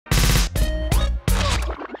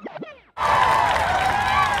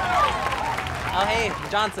Hey,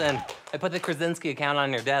 Johnson. I put the Krasinski account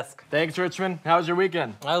on your desk. Thanks, Richmond. How was your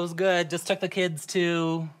weekend? That was good. Just took the kids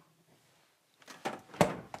to...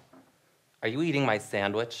 Are you eating my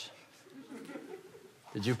sandwich?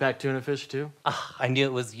 Did you pack tuna fish too? I knew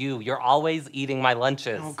it was you. You're always eating my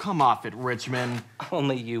lunches. Oh, come off it, Richmond.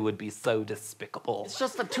 Only you would be so despicable. It's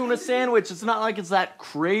just a tuna sandwich. It's not like it's that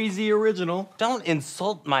crazy original. Don't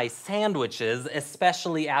insult my sandwiches,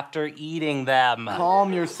 especially after eating them.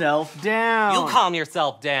 Calm yourself down. You calm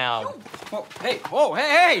yourself down.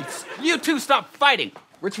 Hey! You two stop fighting.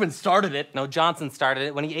 Richmond started it. No, Johnson started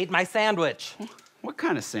it when he ate my sandwich. What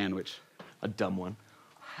kind of sandwich? A dumb one.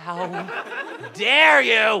 How dare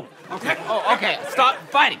you? Okay. Stop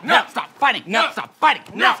fighting. No, stop fighting. No, stop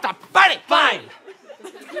fighting. No, stop fighting. Fine.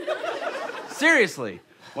 Seriously,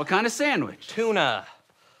 what kind of sandwich? Tuna.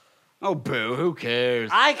 Oh, boo, who cares?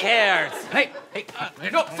 I cares. Hey,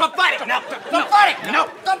 no, stop fighting. No, stop fighting. No,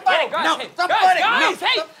 stop fighting. No, stop fighting. Guys,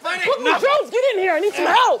 hey. Stop fighting. No. Jones, get in here. I need some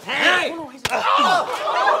help. Hey.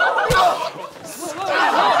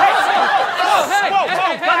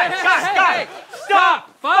 Guys, stop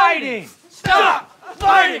fighting! Stop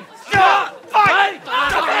fighting! Stop fighting!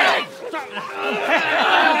 Stop fighting!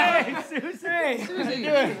 Hey, Susie!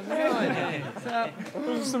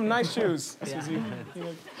 Those are some nice shoes, Susie.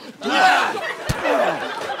 Stop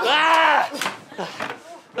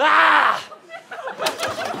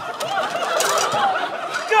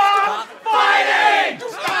fighting!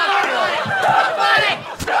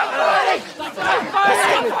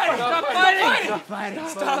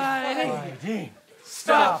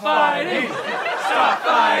 Stop fighting! Stop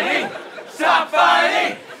fighting! Stop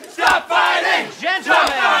fighting! Stop fighting! Gentlemen!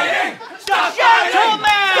 Stop fighting!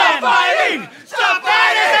 Stop fighting! Stop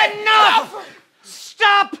fighting! Enough!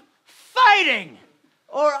 Stop fighting,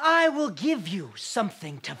 or I will give you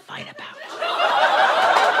something to fight about.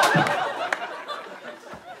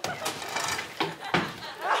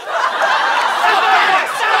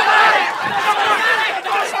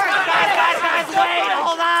 Guys, wait,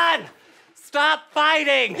 hold on! Stop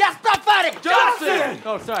fighting! Yes, stop fighting! Johnson!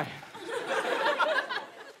 Oh, sorry.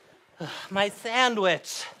 My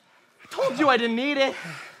sandwich. Told you I didn't need it.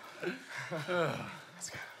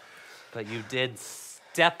 But you did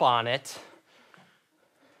step on it.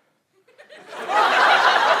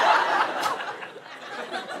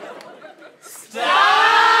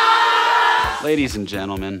 Ladies and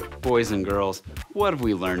gentlemen, boys and girls, what have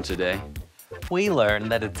we learned today? We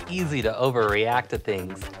learned that it's easy to overreact to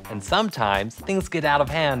things, and sometimes things get out of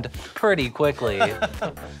hand pretty quickly.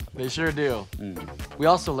 They sure do. We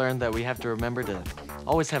also learned that we have to remember to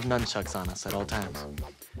always have nunchucks on us at all times.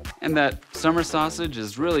 And that summer sausage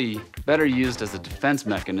is really better used as a defense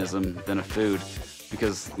mechanism than a food.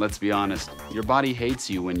 Because, let's be honest, your body hates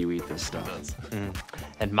you when you eat this stuff.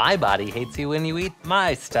 And my body hates you when you eat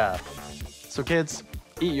my stuff. So kids,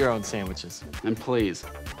 eat your own sandwiches. And please,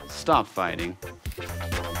 stop fighting.